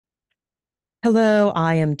Hello,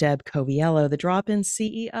 I am Deb Coviello, the Drop-In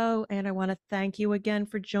CEO, and I want to thank you again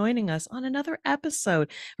for joining us on another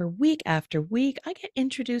episode where week after week I get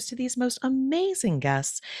introduced to these most amazing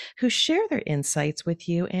guests who share their insights with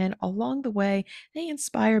you, and along the way, they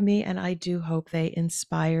inspire me, and I do hope they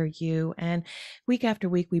inspire you. And week after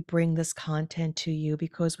week, we bring this content to you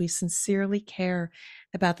because we sincerely care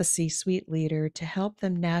about the C-suite leader to help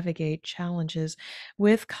them navigate challenges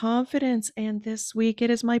with confidence. And this week,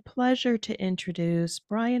 it is my pleasure to introduce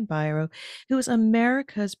Brian Biro, who is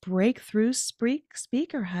America's breakthrough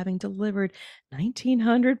speaker, having delivered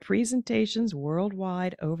 1,900 presentations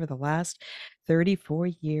worldwide over the last 34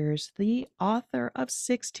 years, the author of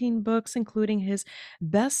 16 books, including his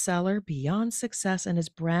bestseller, Beyond Success, and his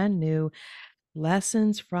brand new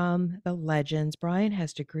Lessons from the Legends. Brian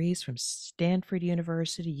has degrees from Stanford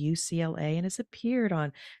University, UCLA, and has appeared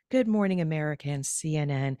on Good Morning America and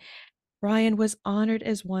CNN. Brian was honored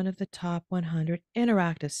as one of the top 100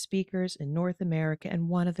 interactive speakers in North America and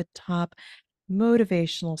one of the top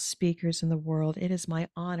motivational speakers in the world. It is my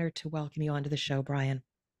honor to welcome you onto the show, Brian.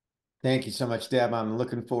 Thank you so much, Deb. I'm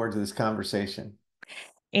looking forward to this conversation.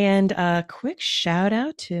 And a quick shout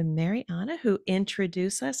out to Mariana who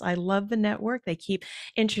introduced us. I love the network. They keep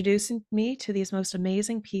introducing me to these most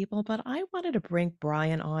amazing people, but I wanted to bring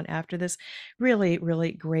Brian on after this really,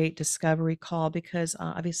 really great discovery call because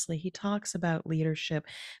obviously he talks about leadership,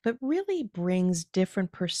 but really brings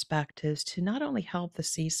different perspectives to not only help the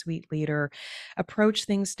C suite leader approach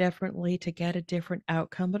things differently to get a different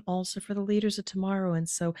outcome, but also for the leaders of tomorrow. And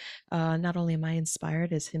so not only am I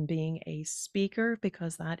inspired as him being a speaker,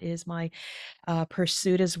 because that is my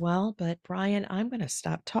pursuit as well, but Brian, I'm going to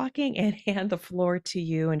stop talking and hand the floor to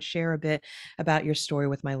you and share a bit about your story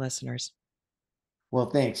with my listeners.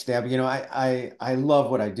 Well, thanks, Deb. I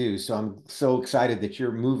love what I do, so I'm so excited that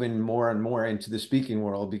you're moving more and more into the speaking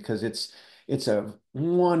world because it's a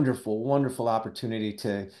wonderful, wonderful opportunity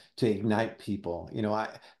to ignite people.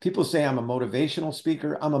 People say I'm a motivational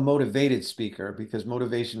speaker. I'm a motivated speaker because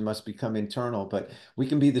motivation must become internal, but we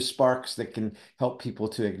can be the sparks that can help people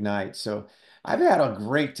to ignite. So I've had a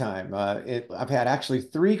great time. I've had actually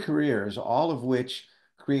three careers, all of which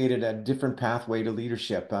created a different pathway to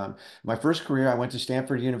leadership. My first career, I went to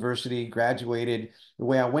Stanford University, graduated. The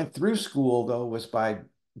way I went through school, though, was by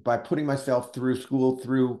putting myself through school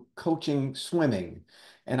through coaching swimming,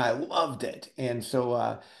 and I loved it. And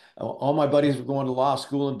so all my buddies were going to law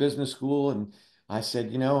school and business school, and I said,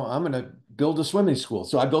 I'm going to build a swimming school.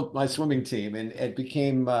 So I built my swimming team, and it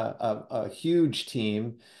became a huge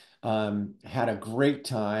team. Had a great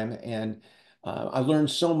time, and I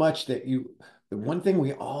learned so much that the one thing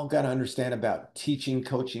we all got to understand about teaching,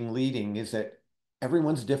 coaching, leading is that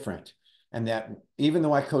everyone's different. And that even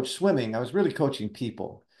though I coach swimming, I was really coaching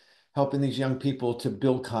people, helping these young people to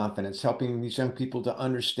build confidence, helping these young people to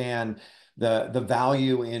understand the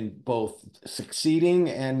value in both succeeding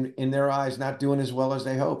and in their eyes not doing as well as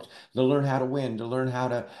they hoped, to learn how to win, to learn how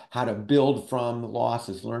to build from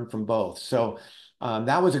losses, learn from both. So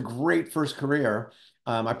that was a great first career.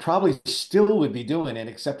 I probably still would be doing it,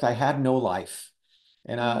 except I had no life.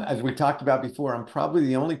 And as we talked about before, I'm probably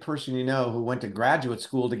the only person who went to graduate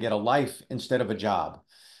school to get a life instead of a job.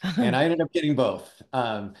 And I ended up getting both.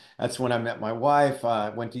 That's when I met my wife.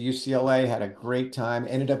 Went to UCLA, had a great time,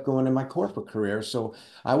 ended up going to my corporate career. So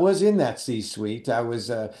I was in that C-suite. I was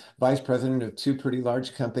vice president of two pretty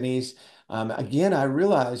large companies. Again, I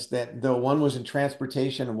realized that though one was in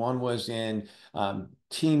transportation and one was in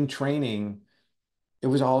team training, it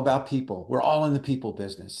was all about people. We're all in the people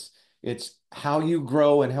business. It's how you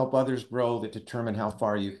grow and help others grow that determine how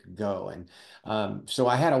far you can go. And so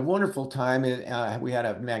I had a wonderful time. We had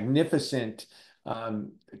a magnificent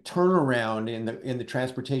turnaround in the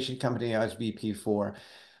transportation company I was VP for.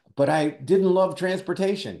 But I didn't love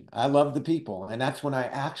transportation. I loved the people. And that's when I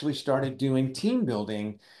actually started doing team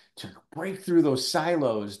building to break through those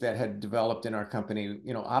silos that had developed in our company.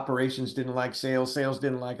 Operations didn't like sales, sales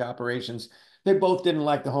didn't like operations. They both didn't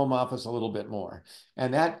like the home office a little bit more.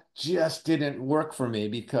 And that just didn't work for me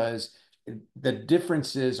because the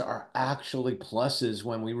differences are actually pluses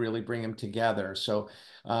when we really bring them together. So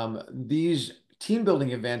these team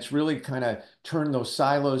building events really kind of turn those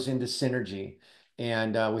silos into synergy.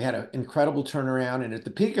 And we had an incredible turnaround. And at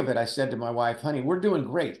the peak of it, I said to my wife, honey, we're doing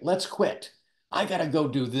great. Let's quit. I got to go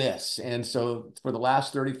do this. And so for the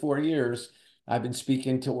last 34 years, I've been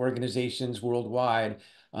speaking to organizations worldwide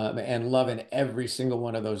and loving every single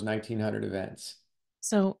one of those 1,900 events.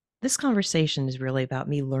 So, this conversation is really about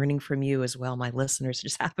me learning from you as well. My listeners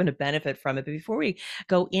just happen to benefit from it. But before we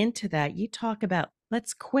go into that, you talk about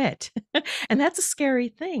let's quit. And that's a scary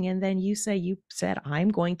thing. And then you said, I'm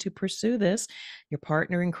going to pursue this. Your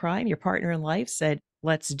partner in crime, your partner in life said,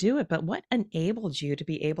 let's do it. But what enabled you to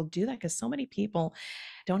be able to do that? Because so many people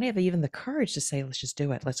don't have even the courage to say, let's just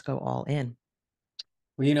do it. Let's go all in.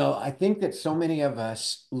 Well, I think that so many of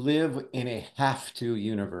us live in a have to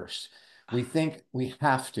universe. We think we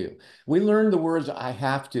have to. We learned the words I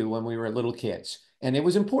have to when we were little kids, and it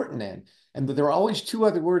was important then. And but there were always two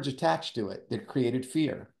other words attached to it that created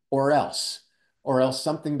fear, or else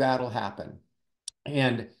something bad will happen.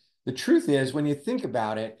 And the truth is, when you think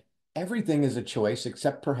about it, everything is a choice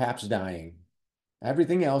except perhaps dying.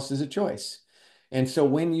 Everything else is a choice. And so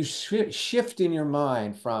when you shift in your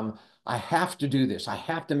mind from, I have to do this, I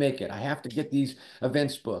have to make it, I have to get these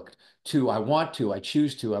events booked, to I want to, I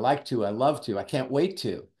choose to, I like to, I love to, I can't wait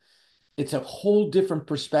to, it's a whole different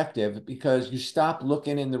perspective because you stop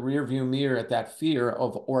looking in the rearview mirror at that fear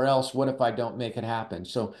of, or else what if I don't make it happen?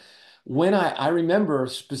 So when I remember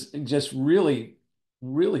just really,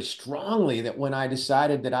 really strongly that when I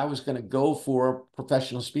decided that I was going to go for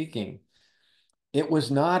professional speaking, it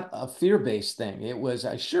was not a fear-based thing. It was,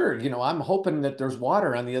 sure, I'm hoping that there's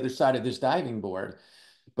water on the other side of this diving board.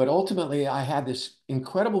 But ultimately, I had this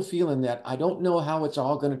incredible feeling that I don't know how it's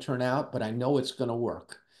all going to turn out, but I know it's going to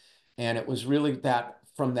work. And it was really that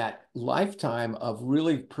from that lifetime of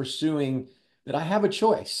really pursuing that I have a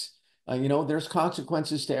choice. There's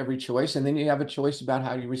consequences to every choice, and then you have a choice about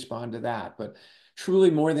how you respond to that. But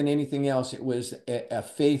truly, more than anything else, it was a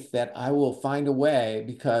faith that I will find a way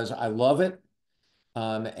because I love it.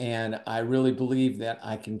 And I really believe that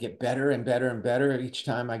I can get better and better and better each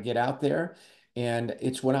time I get out there. And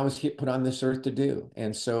it's what I was put on this earth to do.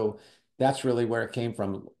 And so that's really where it came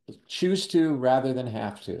from. Choose to rather than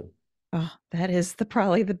have to. Oh, that is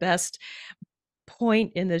probably the best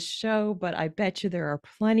point in this show, but I bet you there are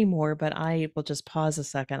plenty more. But I will just pause a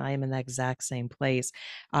second. I am in the exact same place.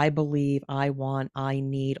 I believe, I want, I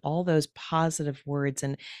need all those positive words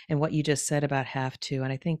and what you just said about have to.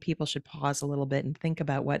 And I think people should pause a little bit and think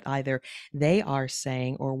about what either they are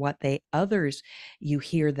saying or what they others you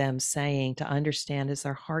hear them saying to understand, is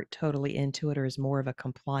their heart totally into it or is more of a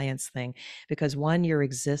compliance thing? Because one, you're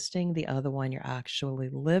existing, the other one, you're actually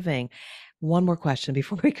living. One more question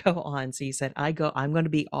before we go on. So you said, I'm going to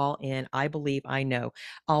be all in. I believe, I know,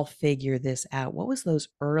 I'll figure this out. What was those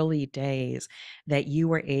early days that you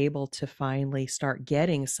were able to finally start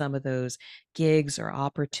getting some of those gigs or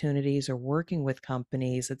opportunities or working with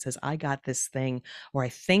companies that says, I got this thing, or I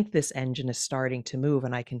think this engine is starting to move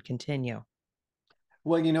and I can continue?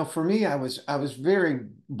 Well, for me, I was very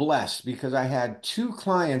blessed because I had two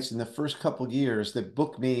clients in the first couple of years that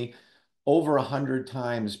booked me over 100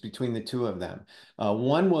 times between the two of them.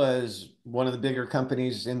 One was one of the bigger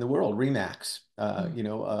companies in the world, Remax,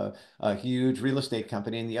 Mm. a huge real estate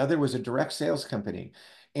company, and the other was a direct sales company.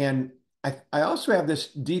 And I also have this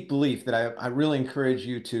deep belief that I really encourage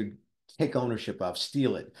you to take ownership of,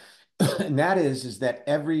 steal it. And that is that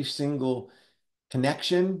every single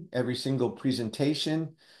connection, every single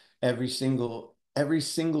presentation, every single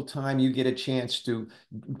time you get a chance to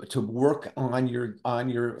work on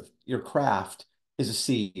your craft is a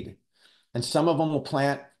seed. And some of them will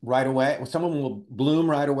plant right away, some of them will bloom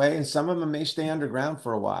right away, and some of them may stay underground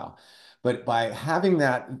for a while. But by having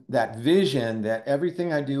that vision that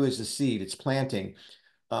everything I do is a seed, it's planting,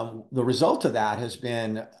 the result of that has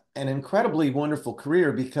been an incredibly wonderful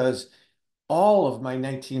career because all of my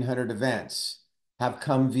 1900 events have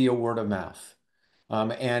come via word of mouth.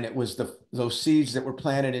 And it was those seeds that were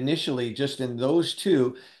planted initially just in those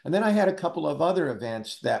two. And then I had a couple of other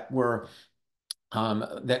events that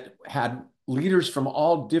had leaders from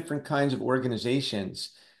all different kinds of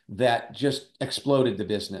organizations that just exploded the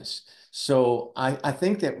business. So I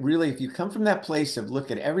think that really, if you come from that place of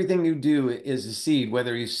look at everything you do is a seed,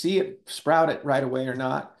 whether you see it sprout it right away or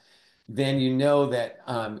not, then you know that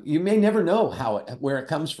you may never know where it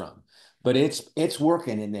comes from, but it's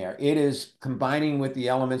working in there. It is combining with the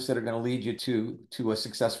elements that are going to lead you to a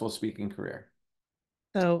successful speaking career.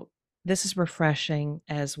 So this is refreshing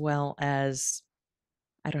as well as,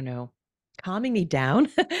 I don't know, calming me down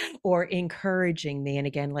or encouraging me. And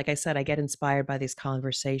again, like I said, I get inspired by these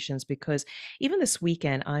conversations because even this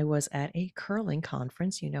weekend, I was at a curling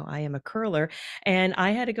conference. You know, I am a curler and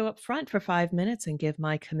I had to go up front for 5 minutes and give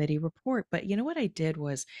my committee report. But you know what I did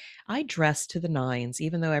was I dressed to the nines,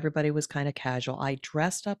 even though everybody was kind of casual. I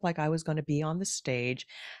dressed up like I was going to be on the stage.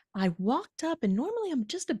 I walked up, and normally I'm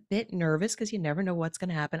just a bit nervous because you never know what's going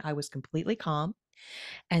to happen. I was completely calm.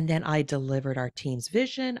 And then I delivered our team's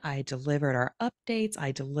vision, I delivered our updates,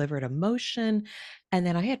 I delivered emotion. And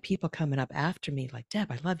then I had people coming up after me like,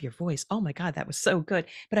 Deb, I love your voice. Oh my God, that was so good.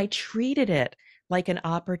 But I treated it like an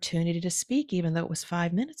opportunity to speak, even though it was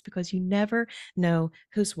 5 minutes, because you never know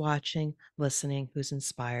who's watching, listening, who's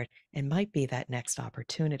inspired, and might be that next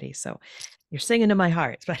opportunity. So you're singing to my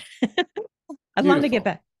heart. But I want to get Beautiful.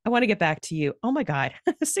 back. I want to get back to you. Oh my God,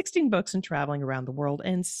 16 books and traveling around the world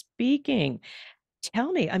and speaking.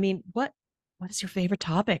 Tell me, I mean, what is your favorite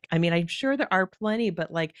topic? I mean, I'm sure there are plenty,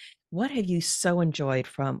 but like, what have you so enjoyed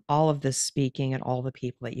from all of this speaking and all the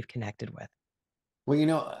people that you've connected with?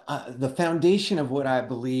 Well, the foundation of what I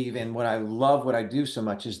believe and what I love, what I do so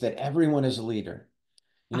much is that everyone is a leader.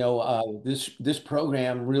 This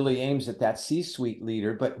program really aims at that C-suite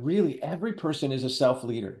leader, but really every person is a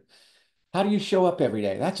self-leader. How do you show up every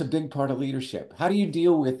day? That's a big part of leadership. How do you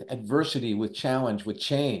deal with adversity, with challenge, with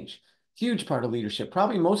change? Huge part of leadership.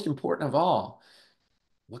 Probably most important of all.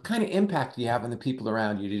 What kind of impact do you have on the people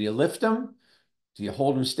around you? Do you lift them? Do you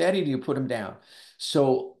hold them steady? Do you put them down?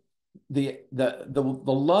 So the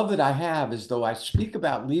love that I have is though I speak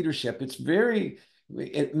about leadership, it's very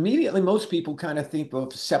immediately most people kind of think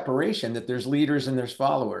of separation, that there's leaders and there's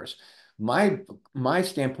followers. My my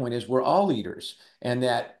standpoint is we're all leaders, and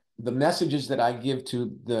that the messages that I give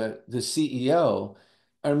to the CEO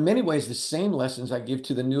are in many ways the same lessons I give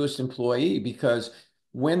to the newest employee, because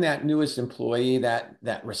when that newest employee,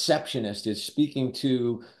 that receptionist is speaking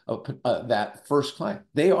to that first client,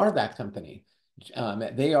 they are that company.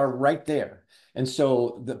 They are right there. And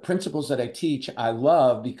so the principles that I teach, I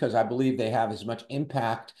love because I believe they have as much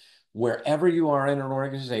impact wherever you are in an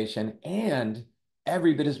organization, and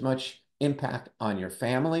every bit as much impact on your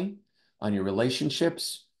family, on your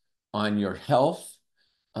relationships, on your health,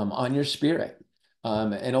 on your spirit.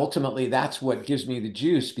 And ultimately, that's what gives me the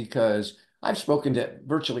juice, because I've spoken to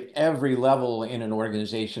virtually every level in an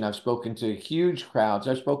organization. I've spoken to huge crowds.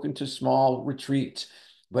 I've spoken to small retreats,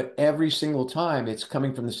 but every single time it's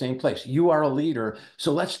coming from the same place. You are a leader,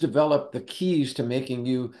 so let's develop the keys to making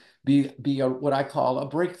you be what I call a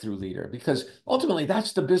breakthrough leader, because ultimately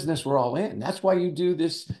that's the business we're all in. That's why you do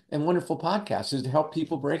this and wonderful podcast, is to help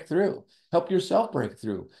people break through, help yourself break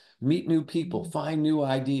through, meet new people, find new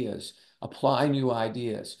ideas, apply new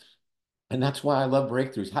ideas. And that's why I love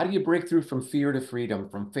breakthroughs. How do you break through from fear to freedom,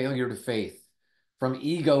 from failure to faith, from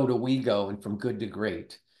ego to we go, and from good to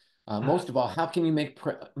great? Ah, Most of all, how can you make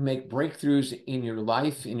breakthroughs in your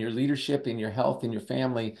life, in your leadership, in your health, in your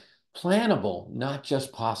family, plannable, not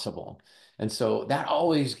just possible? And so that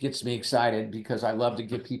always gets me excited, because I love to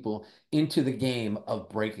get people into the game of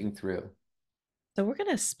breaking through. so we're going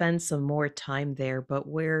to spend some more time there, but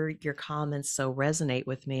where your comments so resonate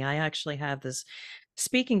with me, I actually have this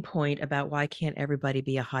speaking point about why can't everybody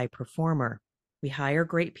be a high performer? We hire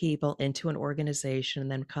great people into an organization, and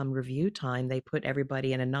then come review time, they put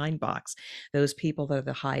everybody in a 9 box. Those people that are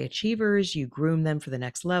the high achievers, you groom them for the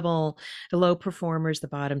next level. The low performers, the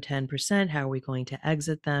bottom 10%, how are we going to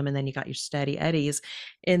exit them? And then you got your steady eddies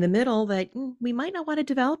in the middle that we might not want to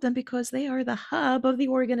develop them because they are the hub of the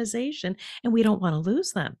organization and we don't want to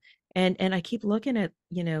lose them. And I keep looking at,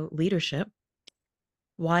 leadership.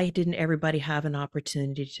 Why didn't everybody have an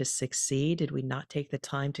opportunity to succeed? Did we not take the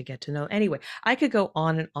time to get to know? Anyway, I could go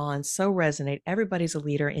on and on. So resonate. Everybody's a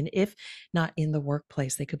leader. And if not in the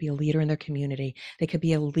workplace, they could be a leader in their community. They could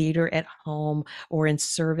be a leader at home or in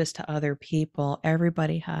service to other people.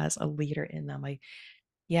 Everybody has a leader in them.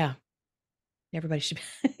 Yeah, everybody should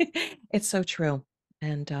be. It's so true.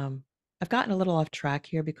 And I've gotten a little off track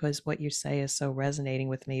here because what you say is so resonating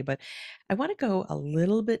with me, but I want to go a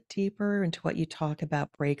little bit deeper into what you talk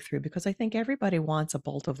about breakthrough, because I think everybody wants a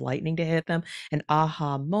bolt of lightning to hit them, an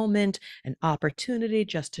aha moment, an opportunity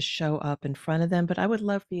just to show up in front of them. But I would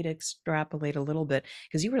love for you to extrapolate a little bit,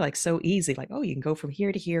 because you were like so easy, like, oh, you can go from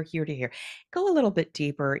here to here, here to here. Go a little bit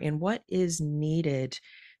deeper in what is needed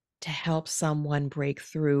to help someone break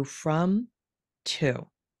through from to.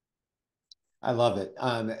 I love it.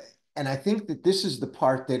 And I think that this is the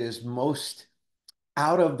part that is most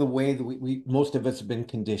out of the way that we most of us have been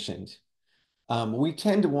conditioned. We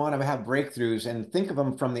tend to want to have breakthroughs and think of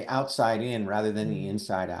them from the outside in rather than the Mm.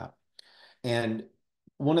 inside out. And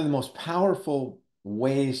one of the most powerful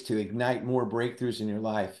ways to ignite more breakthroughs in your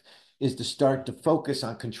life is to start to focus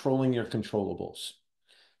on controlling your controllables.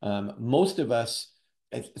 Most of us,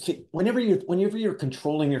 see, whenever you're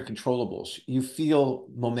controlling your controllables, you feel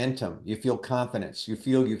momentum, you feel confidence, you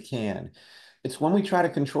feel you can. It's when we try to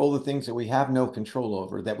control the things that we have no control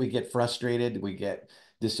over that we get frustrated, we get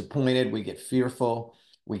disappointed, we get fearful,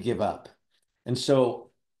 we give up. And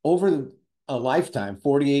so over a lifetime,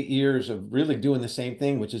 48 years of really doing the same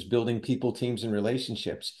thing, which is building people, teams, and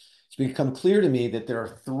relationships, it's become clear to me that there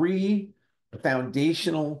are three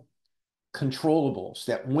foundational controllables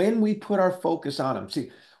that when we put our focus on them,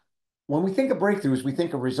 see, when we think of breakthroughs, we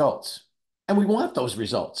think of results, and we want those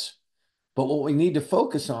results. But what we need to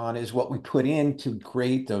focus on is what we put in to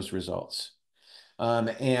create those results.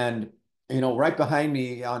 And right behind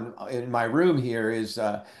me in my room here is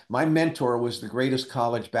my mentor was the greatest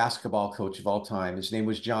college basketball coach of all time. His name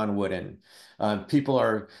was John Wooden. People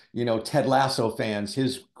are, Ted Lasso fans.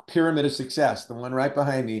 His pyramid of success, the one right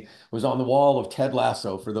behind me, was on the wall of Ted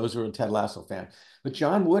Lasso for those who are a Ted Lasso fan. But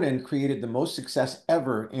John Wooden created the most success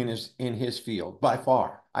ever in his field by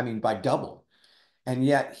far. I mean, by double. And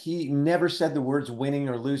yet he never said the words winning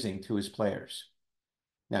or losing to his players.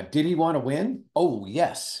 Now, did he want to win? Oh,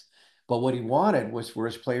 yes. But what he wanted was for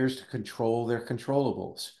his players to control their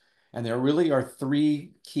controllables. And there really are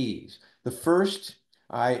three keys. The first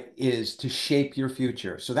is to shape your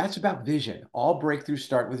future. So that's about vision. All breakthroughs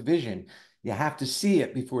start with vision. You have to see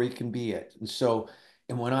it before you can be it.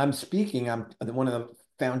 And when I'm speaking, one of the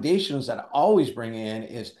foundations that I always bring in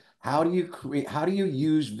is how do you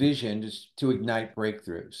use vision to ignite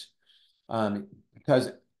breakthroughs?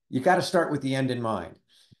 Because you got to start with the end in mind.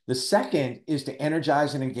 The second is to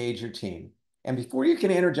energize and engage your team. And before you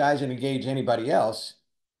can energize and engage anybody else,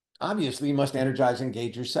 obviously you must energize and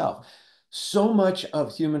engage yourself. So much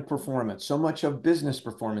of human performance, so much of business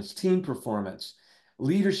performance, team performance,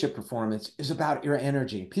 leadership performance is about your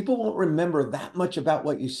energy. People won't remember that much about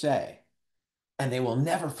what you say, and they will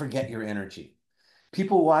never forget your energy.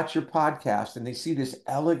 People watch your podcast and they see this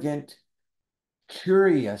elegant,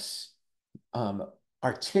 curious, um,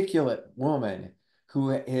 articulate woman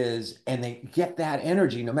and they get that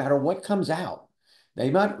energy no matter what comes out. They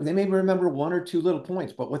may remember one or two little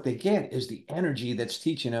points, but what they get is the energy that's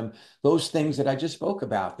teaching them those things that I just spoke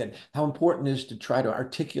about, that how important it is to try to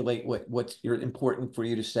articulate what's important for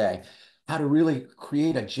you to say, how to really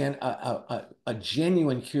create a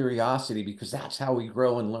genuine curiosity, because that's how we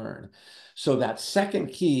grow and learn. So that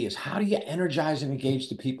second key is, how do you energize and engage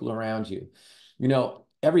the people around you?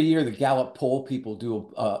 Every year the Gallup poll people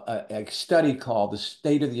do a study called the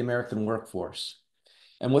State of the American Workforce.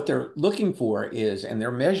 And what they're looking for is, and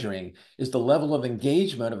they're measuring, is the level of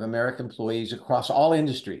engagement of American employees across all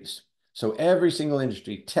industries. So every single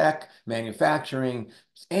industry, tech, manufacturing,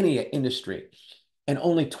 any industry. And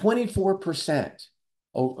only 24%,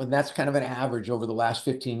 and that's kind of an average over the last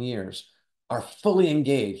 15 years, are fully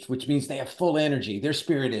engaged, which means they have full energy. Their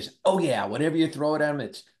spirit is, oh yeah, whatever you throw at them,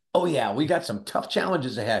 it's, oh yeah, we got some tough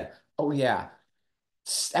challenges ahead. Oh yeah.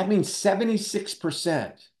 That means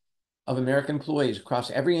 76% of American employees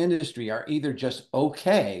across every industry are either just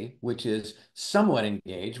okay, which is somewhat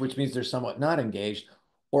engaged, which means they're somewhat not engaged,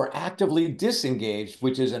 or actively disengaged,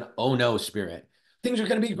 which is an oh no spirit. Things are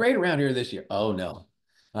going to be great around here this year. Oh no.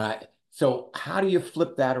 All right. So how do you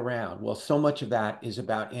flip that around? Well, so much of that is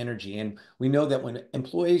about energy. And we know that when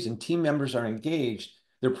employees and team members are engaged,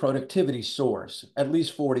 their productivity soars at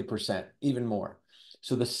least 40%, even more.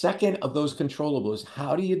 So the second of those controllables,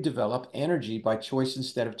 how do you develop energy by choice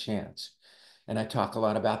instead of chance? And I talk a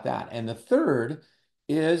lot about that. And the third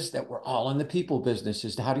is that we're all in the people business,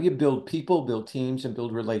 is how do you build people, build teams, and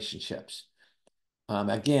build relationships?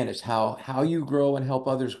 Again, it's how you grow and help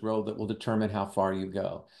others grow that will determine how far you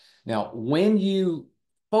go. Now, when you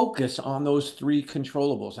focus on those three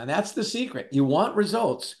controllables, and that's the secret, you want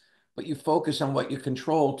results, but you focus on what you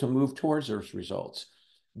control to move towards those results.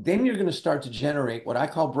 Then you're going to start to generate what I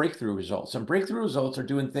call breakthrough results. And breakthrough results are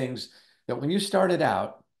doing things that when you started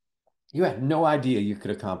out, you had no idea you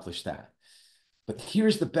could accomplish that. But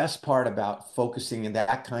here's the best part about focusing in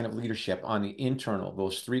that kind of leadership on the internal,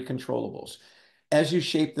 those three controllables. As you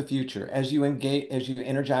shape the future, as you engage, as you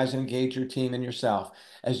energize and engage your team and yourself,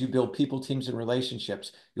 as you build people, teams, and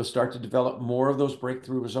relationships, you'll start to develop more of those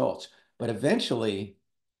breakthrough results. But eventually,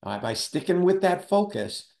 by sticking with that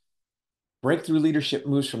focus, breakthrough leadership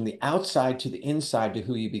moves from the outside to the inside to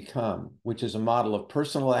who you become, which is a model of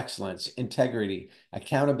personal excellence, integrity,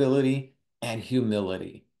 accountability, and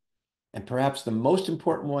humility. And perhaps the most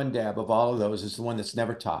important one, Deb, of all of those is the one that's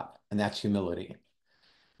never taught, and that's humility.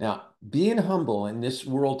 Now, being humble in this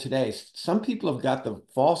world today, some people have got the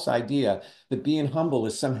false idea that being humble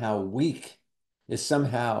is somehow weak, is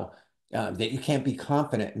somehow that you can't be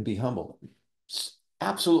confident and be humble. It's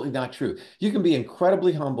absolutely not true. You can be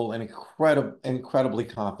incredibly humble and incredibly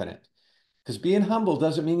confident, because being humble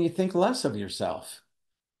doesn't mean you think less of yourself.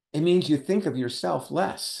 It means you think of yourself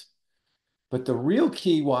less. But the real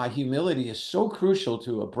key why humility is so crucial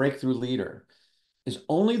to a breakthrough leader is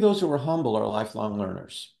only those who are humble are lifelong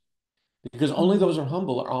learners. because only those Mhm. who are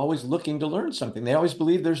humble are always looking to learn something. They always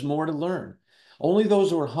believe there's more to learn. Only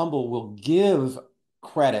those who are humble will give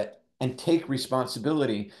credit and take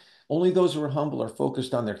responsibility. Only those who are humble are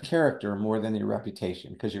focused on their character more than your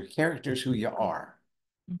reputation, because your character is who you are.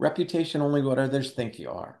 Reputation only what others think you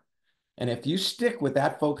are. And if you stick with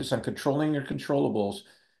that focus on controlling your controllables,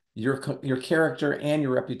 your character and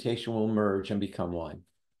your reputation will merge and become one.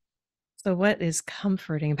 So, what is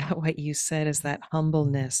comforting about what you said is that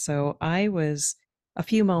humbleness. So, I was a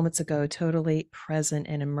few moments ago totally present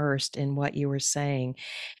and immersed in what you were saying.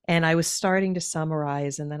 And I was starting to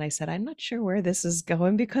summarize. And then I said, I'm not sure where this is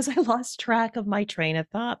going because I lost track of my train of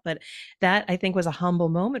thought. But that I think was a humble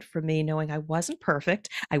moment for me, knowing I wasn't perfect.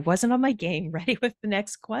 I wasn't on my game ready with the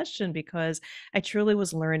next question because I truly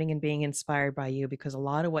was learning and being inspired by you because a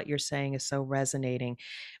lot of what you're saying is so resonating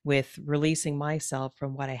with releasing myself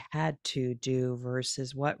from what I had to do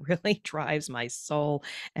versus what really drives my soul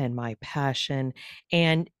and my passion.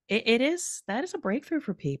 And it is that is a breakthrough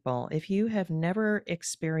for people. If you have never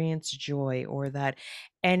experienced joy or that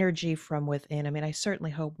energy from within, I mean, I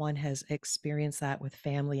certainly hope one has experienced that with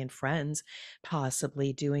family and friends,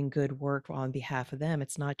 possibly doing good work on behalf of them.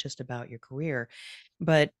 It's not just about your career,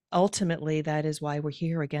 but ultimately, that is why we're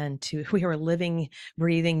here again to we are a living,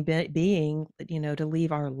 breathing being, to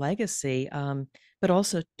leave our legacy, but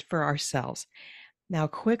also for ourselves. Now,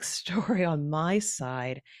 quick story on my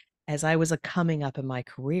side. As I was coming up in my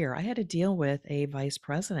career, I had to deal with a vice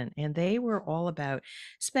president, and they were all about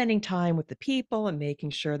spending time with the people and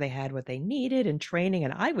making sure they had what they needed and training.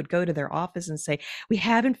 And I would go to their office and say, we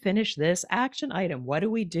haven't finished this action item. What do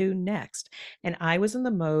we do next? And I was in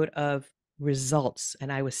the mode of results, and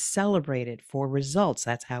I was celebrated for results.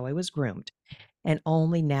 That's how I was groomed. And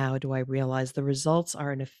only now do I realize the results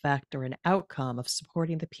are an effect or an outcome of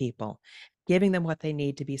supporting the people, giving them what they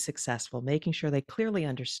need to be successful, making sure they clearly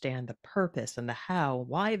understand the purpose and the how,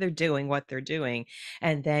 why they're doing what they're doing.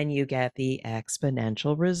 And then you get the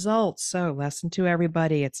exponential results. So, lesson to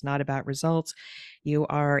everybody, it's not about results. You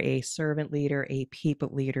are a servant leader, a people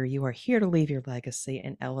leader. You are here to leave your legacy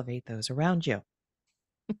and elevate those around you.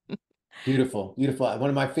 Beautiful, beautiful. One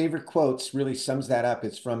of my favorite quotes really sums that up.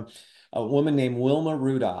 It's from a woman named Wilma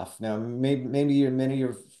Rudolph. Now, maybe many of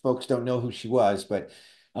your folks don't know who she was, but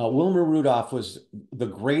Wilma Rudolph was the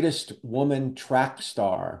greatest woman track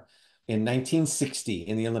star in 1960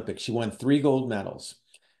 in the Olympics. She won 3 gold medals.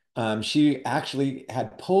 She actually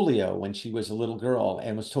had polio when she was a little girl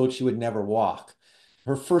and was told she would never walk.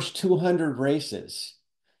 Her first 200 races,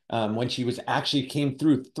 when she was actually came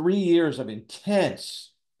through 3 years of intense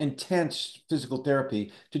physical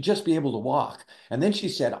therapy to just be able to walk. And then she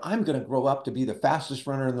said, I'm going to grow up to be the fastest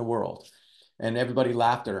runner in the world. And everybody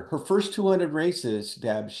laughed at her. Her first 200 races,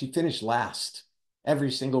 Deb, she finished last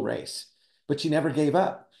every single race, but she never gave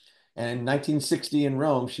up. And in 1960 in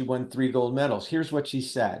Rome, she won 3 gold medals. Here's what she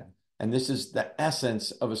said, and this is the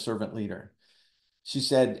essence of a servant leader. She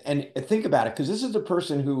said, and think about it, because this is a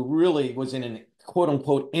person who really was in an quote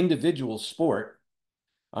unquote individual sport,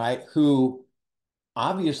 all right, who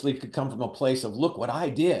obviously could come from a place of, look what I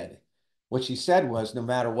did. What she said was, no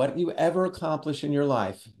matter what you ever accomplish in your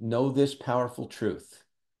life, know this powerful truth.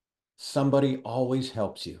 Somebody always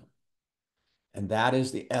helps you. And that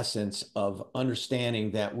is the essence of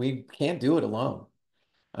understanding that we can't do it alone.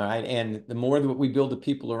 All right. And the more that we build the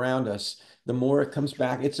people around us, the more it comes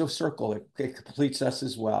back. It's a circle, it completes us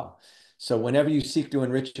as well. So whenever you seek to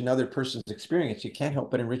enrich another person's experience, you can't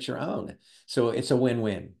help but enrich your own. So it's a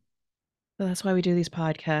win-win. So that's why we do these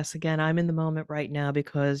podcasts. Again, I'm in the moment right now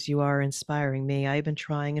because you are inspiring me. I've been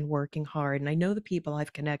trying and working hard, and I know the people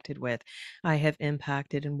I've connected with, I have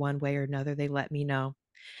impacted in one way or another. They let me know.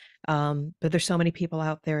 But there's so many people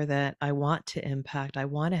out there that I want to impact. I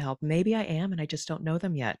want to help. Maybe I am, and I just don't know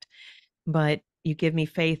them yet. But you give me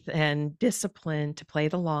faith and discipline to play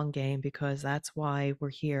the long game because that's why we're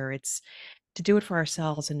here. It's to do it for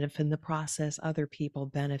ourselves. And if in the process other people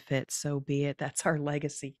benefit, so be it. That's our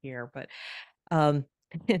legacy here. But um,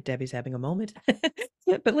 Debbie's having a moment.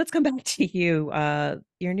 Yeah, but let's come back to you.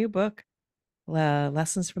 Your new book,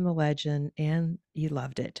 Lessons from the Legend, and you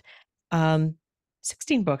loved it. Um,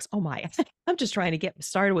 16 books. Oh my. I'm just trying to get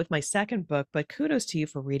started with my second book, but kudos to you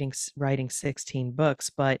for writing 16 books.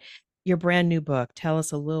 But your brand new book, tell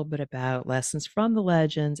us a little bit about Lessons from the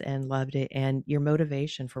Legends and loved it and your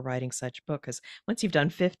motivation for writing such book. Because once you've done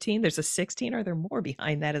 15, there's a 16. Are there more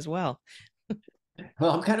behind that as well?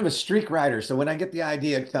 Well, I'm kind of a streak writer. So when I get the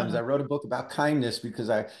idea, it comes. I wrote a book about kindness because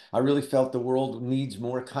I really felt the world needs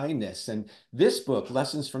more kindness. And this book,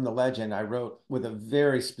 Lessons from the Legend, I wrote with a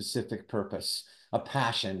very specific purpose, a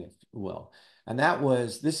passion, if you will. And that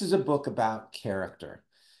was, this is a book about character.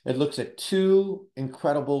 It looks at two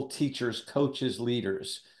incredible teachers, coaches,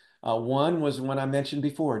 leaders. One was one I mentioned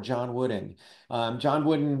before, John Wooden. John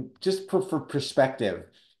Wooden, just for perspective,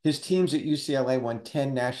 his teams at UCLA won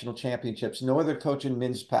 10 national championships. No other coach in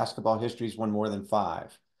men's basketball history has won more than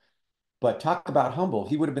five. But talk about humble.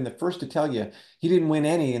 He would have been the first to tell you he didn't win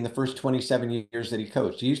any in the first 27 years that he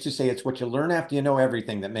coached. He used to say it's what you learn after you know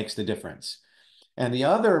everything that makes the difference. And the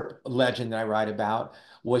other legend that I write about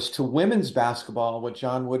was to women's basketball, what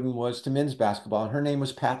John Wooden was to men's basketball. And her name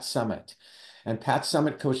was Pat Summitt. And Pat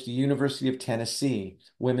Summitt coached the University of Tennessee,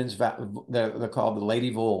 they're called the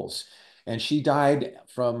Lady Vols. And she died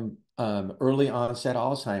from early onset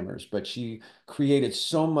Alzheimer's, but she created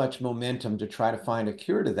so much momentum to try to find a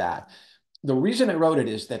cure to that. The reason I wrote it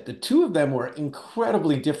is that the two of them were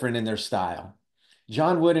incredibly different in their style.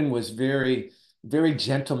 John Wooden was very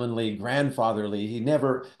gentlemanly, grandfatherly.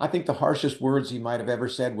 I think the harshest words he might have ever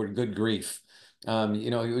said were good grief. He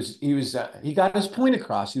got his point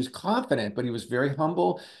across. He was confident, but he was very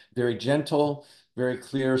humble, very gentle, very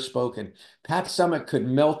clear spoken. Pat Summitt could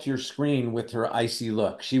melt your screen with her icy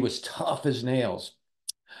look. She was tough as nails,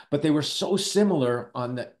 but they were so similar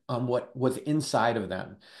on what was inside of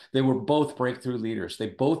them. They were both breakthrough leaders. They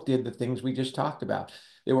both did the things we just talked about.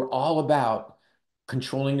 They were all about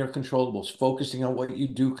controlling your controllables, focusing on what you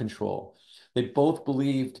do control. They both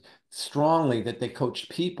believed strongly that they coached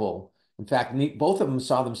people. In fact, both of them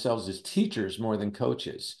saw themselves as teachers more than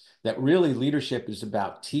coaches, that really leadership is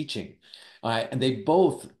about teaching. And they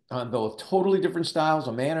both, on both totally different styles,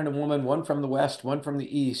 a man and a woman, one from the West, one from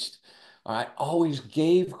the East, always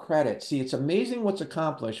gave credit. See, it's amazing what's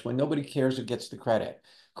accomplished when nobody cares who gets the credit.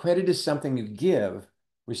 Credit is something you give,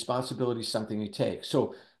 responsibility is something you take.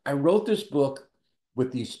 So I wrote this book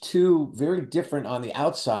with these two very different on the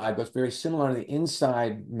outside, but very similar on the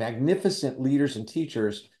inside, magnificent leaders and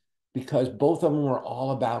teachers, because both of them were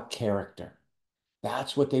all about character.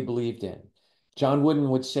 That's what they believed in. John Wooden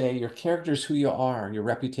would say, your character is who you are, your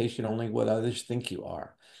reputation only what others think you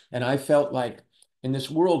are. And I felt like in this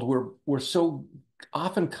world, we're so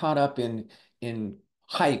often caught up in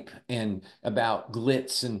hype and about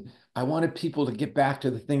glitz. And I wanted people to get back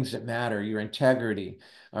to the things that matter, your integrity,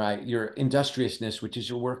 all right, your industriousness, which is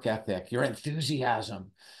your work ethic, your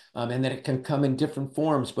enthusiasm, and that it can come in different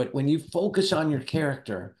forms. But when you focus on your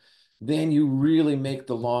character, then you really make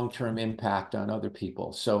the long-term impact on other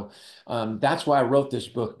people. So that's why I wrote this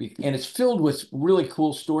book, and it's filled with really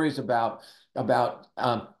cool stories about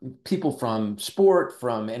people from sport,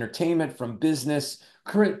 from entertainment, from business,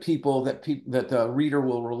 current people that the reader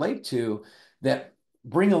will relate to, that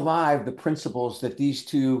bring alive the principles that these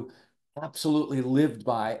two absolutely lived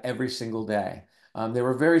by every single day. They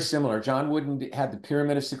were very similar. John Wooden had the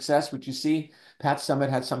pyramid of success, which you see. Pat Summitt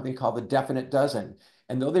had something called the definite dozen.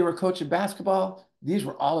 And though they were coaching basketball, these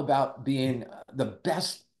were all about being the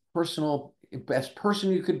best person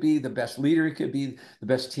you could be, the best leader you could be, the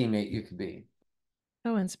best teammate you could be.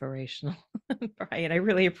 So inspirational, Brian. I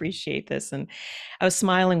really appreciate this. And I was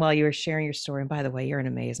smiling while you were sharing your story. And by the way, you're an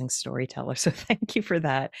amazing storyteller. So thank you for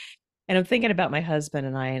that. And I'm thinking about my husband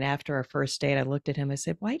and I. And after our first date, I looked at him. I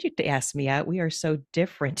said, why'd you ask me out? We are so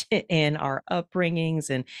different in our upbringings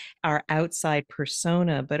and our outside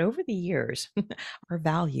persona. But over the years, our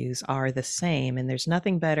values are the same. And there's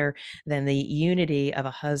nothing better than the unity of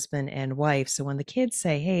a husband and wife. So when the kids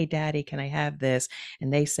say, hey, daddy, can I have this?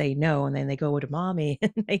 And they say no. And then they go to mommy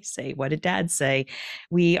and they say, what did dad say?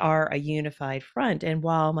 We are a unified front. And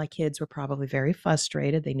while my kids were probably very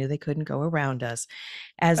frustrated, they knew they couldn't go around us.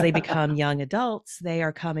 As they become young adults, they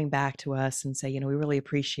are coming back to us and say, we really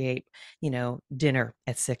appreciate, dinner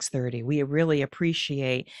at 6:30. We really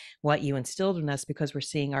appreciate what you instilled in us because we're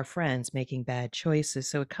seeing our friends making bad choices.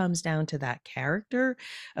 So it comes down to that character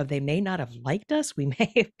of they may not have liked us. We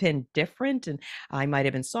may have been different and I might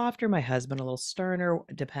have been softer, my husband a little sterner,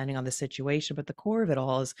 depending on the situation. But the core of it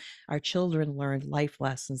all is our children learned life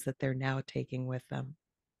lessons that they're now taking with them.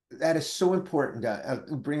 That is so important.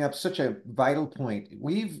 Bring up such a vital point.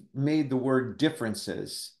 We've made the word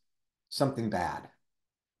differences something bad,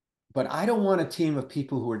 but I don't want a team of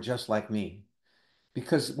people who are just like me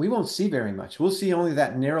because we won't see very much. We'll see only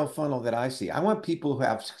that narrow funnel that I see. I want people who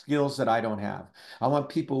have skills that I don't have. I want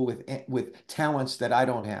people with talents that I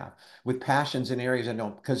don't have, with passions in areas I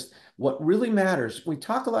don't. Because what really matters, we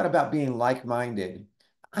talk a lot about being like-minded.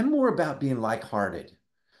 I'm more about being like-hearted,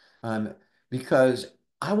 um, because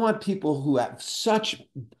I want people who have such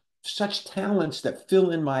talents that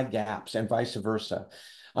fill in my gaps and vice versa.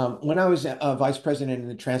 When I was a vice president in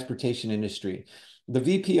the transportation industry, the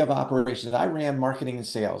VP of operations, I ran marketing and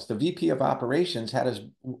sales. The VP of operations had his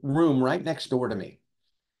room right next door to me.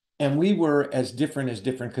 And we were as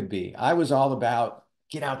different could be. I was all about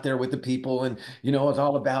get out there with the people and, it's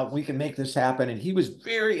all about we can make this happen. And he was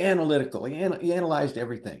very analytical. He analyzed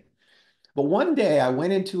everything. But one day I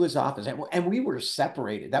went into his office and we were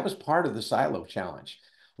separated. That was part of the silo challenge.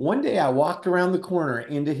 One day I walked around the corner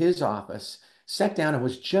into his office, sat down and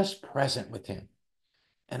was just present with him.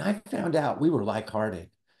 And I found out we were like-hearted.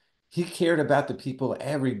 He cared about the people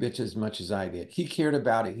every bit as much as I did. He cared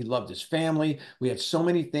about it. He loved his family. We had so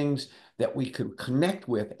many things that we could connect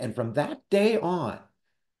with. And from that day on,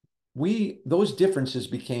 those differences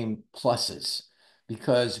became pluses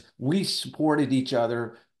because we supported each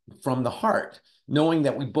other from the heart, knowing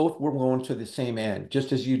that we both were going to the same end,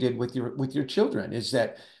 just as you did with your children, is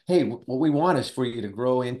that, hey, what we want is for you to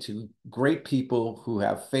grow into great people who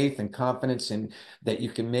have faith and confidence in that you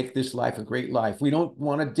can make this life a great life. We don't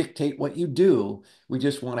want to dictate what you do. We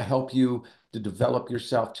just want to help you to develop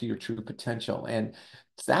yourself to your true potential. And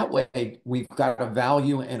that way, we've got to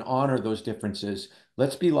value and honor those differences.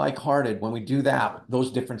 Let's be like-hearted. When we do that,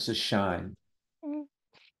 those differences shine. Mm,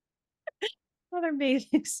 Another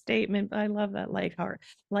amazing statement. I love that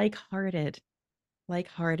like-hearted,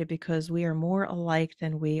 like-hearted, because we are more alike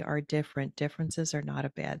than we are different. Differences are not a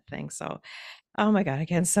bad thing. So oh my God,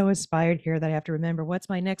 again, so inspired here that I have to remember what's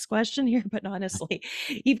my next question here. But honestly,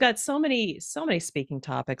 you've got so many speaking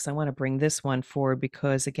topics. I want to bring this one forward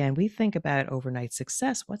because, again, we think about overnight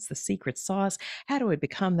success. What's the secret sauce? How do we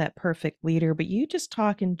become that perfect leader? But you just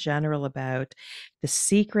talk in general about the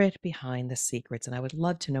secret behind the secrets. And I would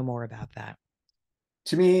love to know more about that.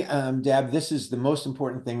 To me, Deb, this is the most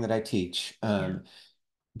important thing that I teach. Yeah.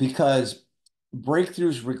 Because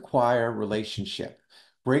breakthroughs require relationship.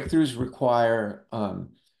 Breakthroughs require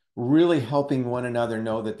really helping one another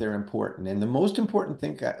know that they're important. And the most important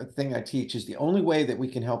thing I teach is the only way that we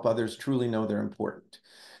can help others truly know they're important,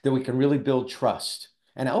 that we can really build trust.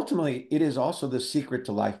 And ultimately, it is also the secret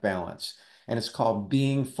to life balance. And it's called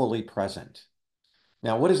being fully present.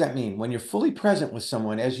 Now, what does that mean? When you're fully present with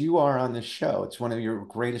someone, as you are on this show, it's one of your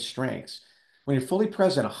greatest strengths. When you're fully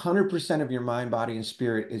present, 100% of your mind, body, and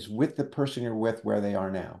spirit is with the person you're with where they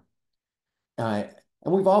are now. Uh,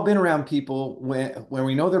 and we've all been around people when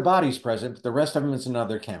we know their body's present, but the rest of them is in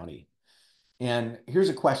another county. And here's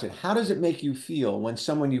a question. How does it make you feel when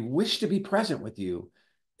someone you wish to be present with you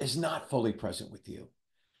is not fully present with you?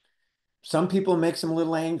 Some people it makes them a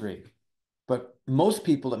little angry. But most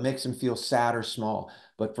people, it makes them feel sad or small.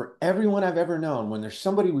 But for everyone I've ever known, when there's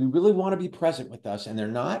somebody we really want to be present with us and they're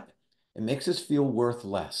not, it makes us feel worth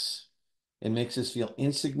less. It makes us feel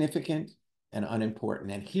insignificant and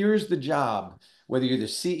unimportant. And here's the job, whether you're the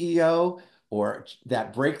CEO or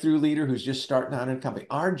that breakthrough leader who's just starting out in a company,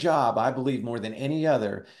 our job, I believe more than any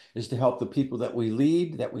other, is to help the people that we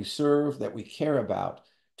lead, that we serve, that we care about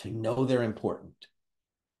to know they're important,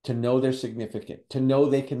 to know they're significant, to know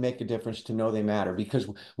they can make a difference, to know they matter. Because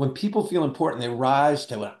when people feel important, they rise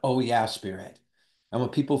to an oh yeah spirit. And when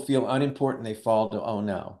people feel unimportant, they fall to oh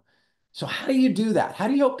no. So how do you do that? How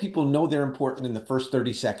do you help people know they're important in the first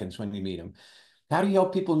 30 seconds when you meet them? How do you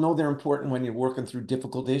help people know they're important when you're working through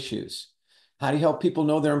difficult issues? How do you help people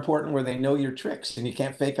know they're important where they know your tricks and you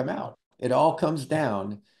can't fake them out? It all comes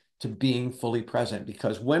down to being fully present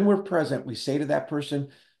because when we're present, we say to that person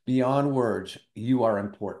beyond words, you are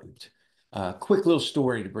important. Quick little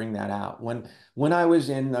story to bring that out. When I was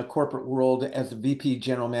in the corporate world as the VP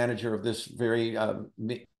general manager of this very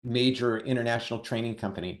major international training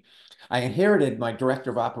company, I inherited my director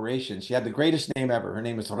of operations. She had the greatest name ever. Her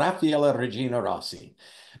name was Raffaella Regina Rossi,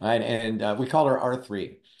 right? And we call her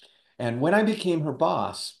R3. And when I became her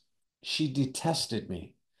boss, she detested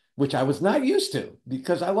me, which I was not used to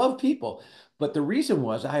because I love people. But the reason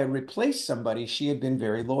was I had replaced somebody she had been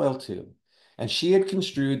very loyal to. And she had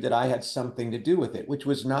construed that I had something to do with it, which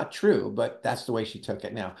was not true, but that's the way she took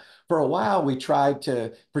it. Now, for a while, we tried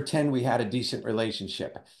to pretend we had a decent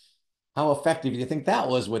relationship. How effective do you think that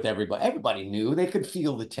was with everybody? Everybody knew they could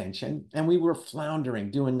feel the tension, and we were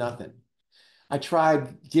floundering, doing nothing. I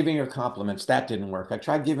tried giving her compliments. That didn't work. I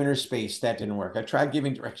tried giving her space. That didn't work. I tried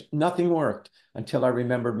giving direction. Nothing worked until I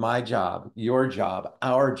remembered my job, your job,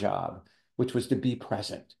 our job, which was to be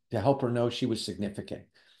present, to help her know she was significant.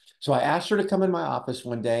 So I asked her to come in my office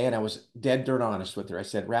one day and I was dead dirt honest with her. I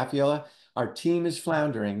said, Rafaela, our team is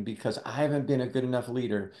floundering because I haven't been a good enough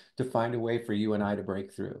leader to find a way for you and I to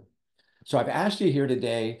break through. So I've asked you here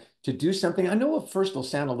today to do something. I know at first it'll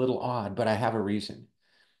sound a little odd, but I have a reason.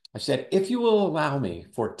 I said, if you will allow me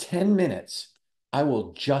for 10 minutes, I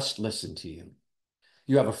will just listen to you.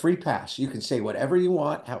 You have a free pass. You can say whatever you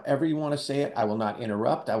want, however you want to say it. I will not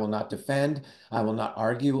interrupt. I will not defend. I will not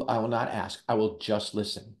argue. I will not ask. I will just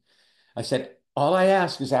listen. I said, All I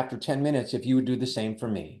ask is after 10 minutes, if you would do the same for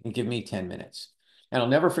me and give me 10 minutes. And I'll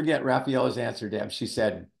never forget Raffaella's answer, Deb. She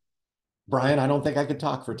said, Brian, I don't think I could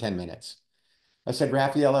talk for 10 minutes. I said,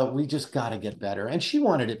 Raffaella, we just got to get better. And she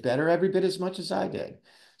wanted it better every bit as much as I did.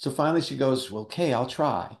 So finally she goes, well, okay, I'll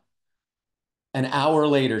try. An hour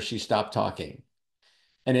later, she stopped talking.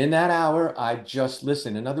 And in that hour, I just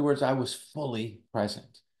listened. In other words, I was fully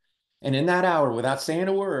present. And in that hour, without saying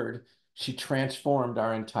a word, she transformed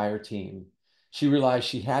our entire team. She realized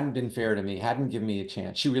she hadn't been fair to me, hadn't given me a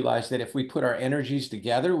chance. She realized that if we put our energies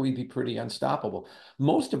together, we'd be pretty unstoppable.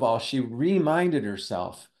 Most of all, she reminded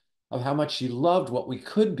herself of how much she loved what we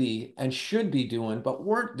could be and should be doing, but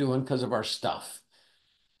weren't doing because of our stuff.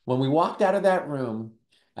 When we walked out of that room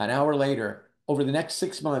an hour later, over the next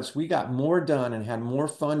 6 months, we got more done and had more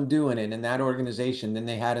fun doing it in that organization than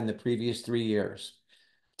they had in the previous 3 years.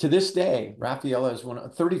 To this day, Rafaela is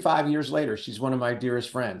 35 years later, she's one of my dearest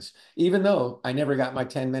friends. Even though I never got my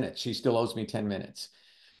 10 minutes, she still owes me 10 minutes.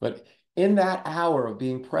 But in that hour of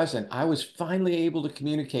being present, I was finally able to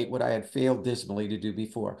communicate what I had failed dismally to do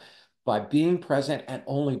before. By being present and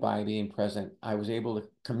only by being present, I was able to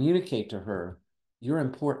communicate to her, you're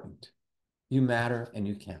important, you matter, and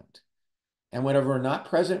you count. And whenever we're not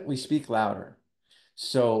present, we speak louder.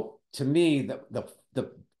 So to me,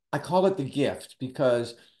 the I call it the gift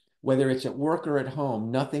because whether it's at work or at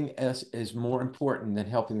home, nothing else is more important than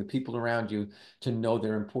helping the people around you to know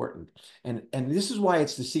they're important. And this is why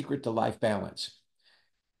it's the secret to life balance.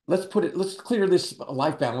 Let's clear this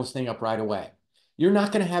life balance thing up right away. You're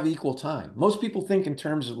not going to have equal time. Most people think in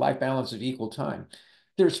terms of life balance of equal time.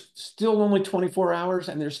 There's still only 24 hours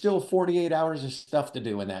and there's still 48 hours of stuff to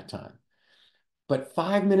do in that time. But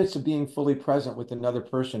 5 minutes of being fully present with another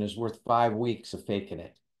person is worth 5 weeks of faking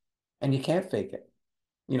it. And you can't fake it.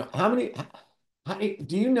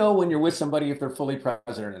 Do you know when you're with somebody if they're fully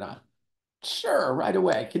present or not? Sure, right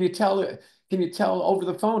away. Can you tell over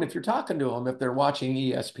the phone if you're talking to them if they're watching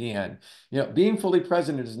ESPN? Being fully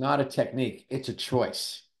present is not a technique, it's a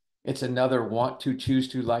choice. It's another want to, choose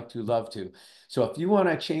to, like to, love to. So if you want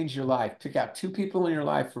to change your life, pick out two people in your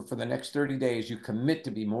life for the next 30 days you commit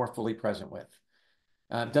to be more fully present with.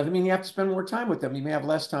 Doesn't mean you have to spend more time with them. You may have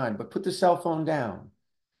less time, but put the cell phone down,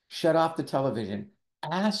 shut off the television,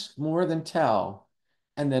 ask more than tell,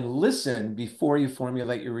 and then listen before you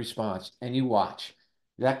formulate your response and you watch.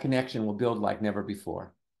 That connection will build like never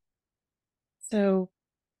before. So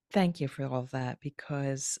thank you for all that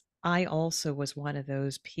because I also was one of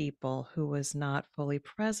those people who was not fully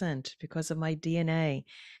present because of my DNA.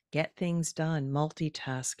 Get things done,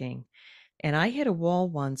 multitasking. And I hit a wall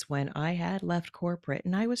once when I had left corporate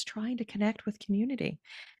and I was trying to connect with community.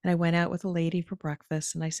 And I went out with a lady for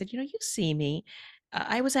breakfast and I said, you see me.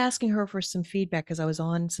 I was asking her for some feedback because I was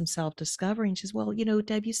on some self discovery. And she says, well,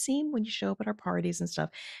 Deb, you seem when you show up at our parties and stuff,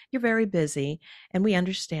 you're very busy. And we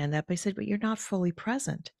understand that. But I said, but you're not fully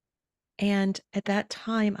present. And at that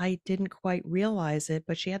time, I didn't quite realize it,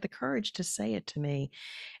 but she had the courage to say it to me.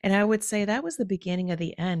 And I would say that was the beginning of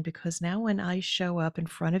the end because now when I show up in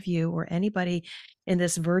front of you or anybody in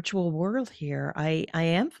this virtual world here, I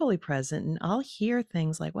am fully present and I'll hear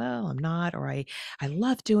things like, well, I'm not, or I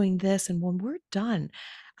love doing this. And when we're done,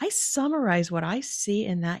 I summarize what I see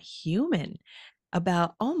in that human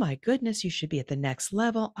about, oh my goodness, you should be at the next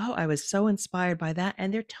level. Oh, I was so inspired by that.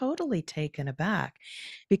 And they're totally taken aback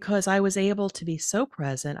because I was able to be so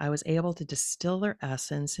present. I was able to distill their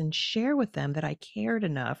essence and share with them that I cared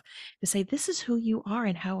enough to say, this is who you are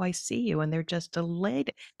and how I see you. And they're just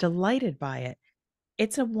delighted by it.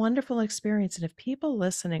 It's a wonderful experience. And if people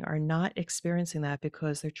listening are not experiencing that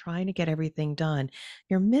because they're trying to get everything done,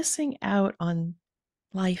 you're missing out on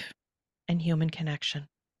life and human connection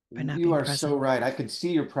by not You being are present. so right. I could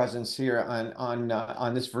see your presence here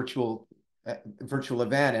on this virtual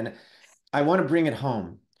event, and I want to bring it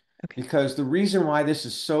home Okay. because the reason why this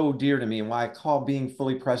is so dear to me and why I call being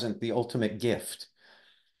fully present the ultimate gift.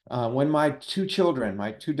 When my two children,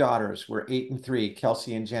 my two daughters, were 8 and 3,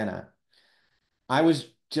 Kelsey and Jenna, I was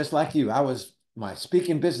just like you. My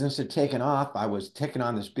speaking business had taken off. I was taking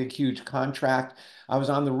on this big, huge contract. I was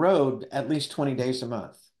on the road at least 20 days a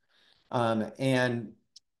month. And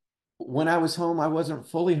when I was home, I wasn't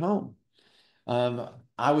fully home. Um,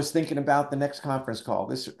 I was thinking about the next conference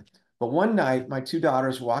call. But one night, my two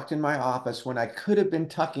daughters walked in my office when I could have been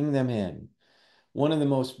tucking them in. One of the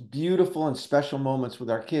most beautiful and special moments with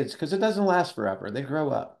our kids, because it doesn't last forever. They grow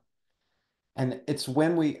up. And it's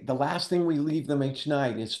the last thing we leave them each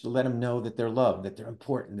night is to let them know that they're loved, that they're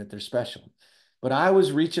important, that they're special. But I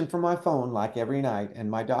was reaching for my phone like every night, and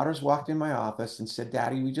my daughters walked in my office and said,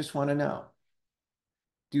 Daddy, we just want to know,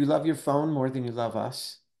 do you love your phone more than you love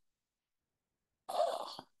us?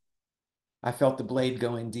 I felt the blade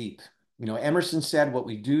going deep. You know, Emerson said, "What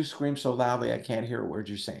we do screams so loudly, I can't hear a word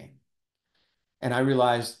you're saying." And I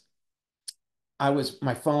realized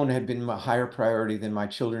my phone had been a higher priority than my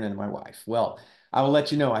children and my wife. Well, I will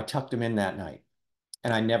let you know, I tucked them in that night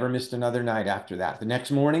and I never missed another night after that. The next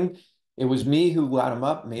morning, it was me who got him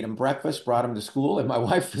up, made him breakfast, brought him to school, and my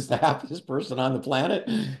wife was the happiest person on the planet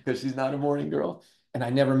because she's not a morning girl. And I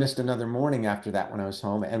never missed another morning after that when I was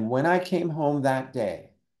home. And when I came home that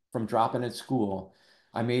day from dropping at school,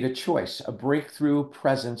 I made a choice, a breakthrough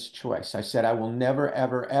presence choice. I said, I will never,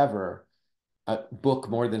 ever, ever book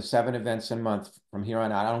more than 7 events a month from here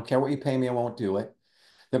on out. I don't care what you pay me, I won't do it.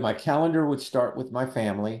 That my calendar would start with my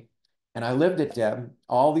family. And I lived it, Deb.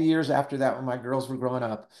 All the years after that, when my girls were growing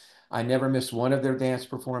up, I never missed one of their dance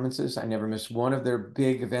performances. I never missed one of their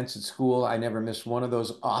big events at school. I never missed one of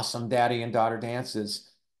those awesome daddy and daughter dances.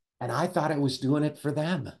 And I thought I was doing it for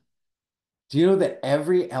them. Do you know that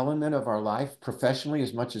every element of our life, professionally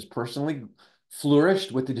as much as personally,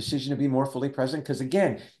 flourished with the decision to be more fully present? Because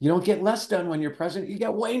again, you don't get less done when you're present, you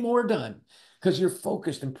get way more done because you're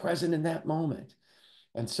focused and present in that moment.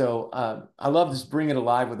 And so I love this Bring It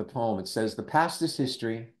Alive with a poem. It says, the past is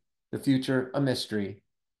history, the future a mystery.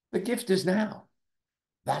 The gift is now.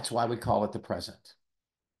 That's why we call it the present.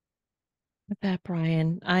 With that,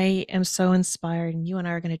 Brian, I am so inspired, and you and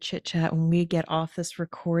I are going to chit chat when we get off this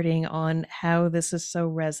recording on how this has so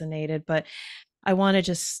resonated. But I want to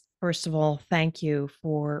just, first of all, thank you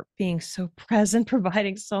for being so present,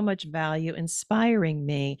 providing so much value, inspiring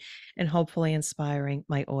me, and hopefully inspiring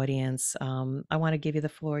my audience. I want to give you the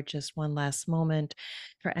floor just one last moment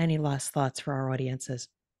for any last thoughts for our audiences.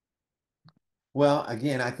 Well,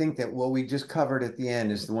 again, I think that what we just covered at the end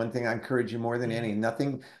is the one thing I encourage you more than any.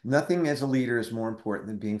 Nothing as a leader is more important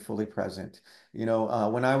than being fully present. You know,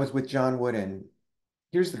 when I was with John Wooden,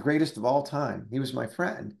 here's the greatest of all time. He was my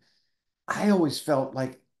friend. I always felt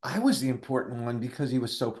like I was the important one because he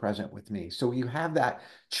was so present with me. So you have that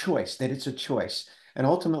choice, that it's a choice. And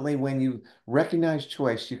ultimately, when you recognize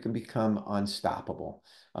choice, you can become unstoppable.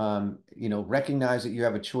 You know, recognize that you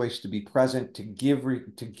have a choice to be present, to give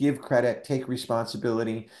credit, take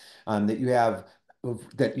responsibility, that you have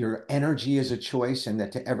that your energy is a choice, and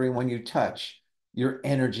that to everyone you touch, your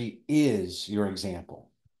energy is your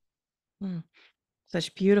example. Mm,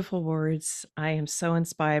 such beautiful words. I am so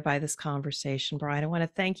inspired by this conversation, Brian. I want to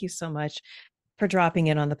thank you so much for dropping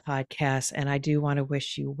in on the podcast. And I do want to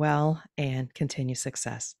wish you well and continue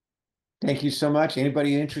success. Thank you so much.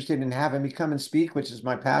 Anybody interested in having me come and speak, which is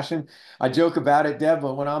my passion? I joke about it, Deb,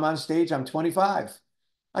 but when I'm on stage, I'm 25.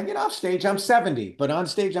 I get off stage, I'm 70, but on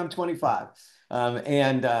stage, I'm 25.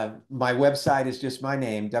 And my website is just my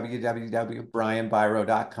name,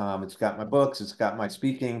 www.brianbiro.com. It's got my books, it's got my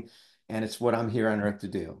speaking, and it's what I'm here on earth to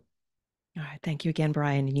do. All right. Thank you again,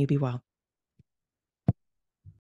 Brian, and you be well.